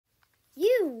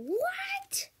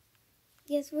What?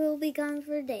 Yes, we'll be gone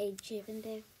for a day, Chip and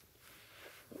Dale.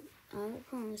 I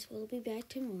promise we'll be back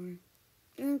tomorrow.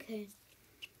 Okay.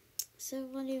 So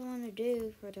what do you want to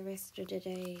do for the rest of the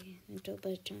day until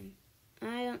bedtime?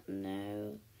 I don't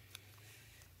know.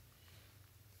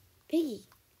 Piggy,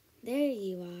 there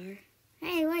you are.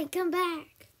 Hey, wait, come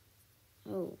back.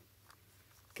 Oh,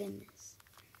 goodness.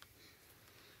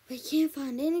 We can't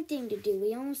find anything to do.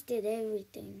 We almost did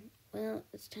everything. Well,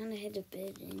 it's time to head to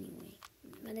bed anyway.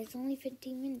 But it's only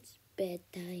 15 minutes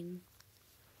bedtime.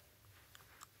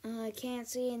 I can't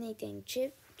see anything.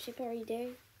 Chip, are you there?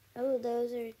 Oh,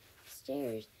 those are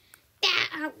stairs.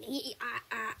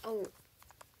 Oh,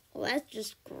 well, that's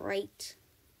just great.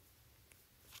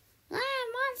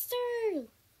 Monster!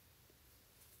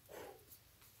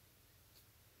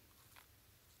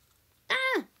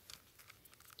 Ah!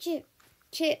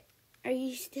 Chip, are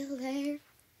you still there?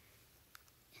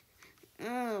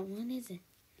 Oh, what is it?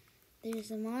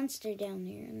 There's a monster down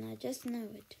there, and I just know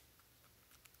it.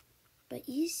 But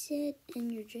you said in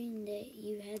your dream that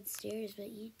you had stairs, but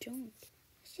you don't.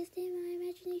 It's just in my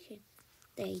imagination.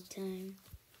 Daytime.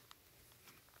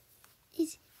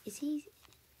 Is he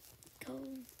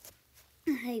cold?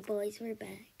 Hey, boys, we're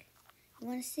back. You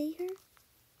want to see her?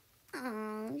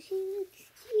 Oh, she looks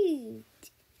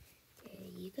cute. There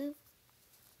you go.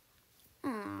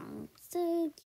 Oh, so cute.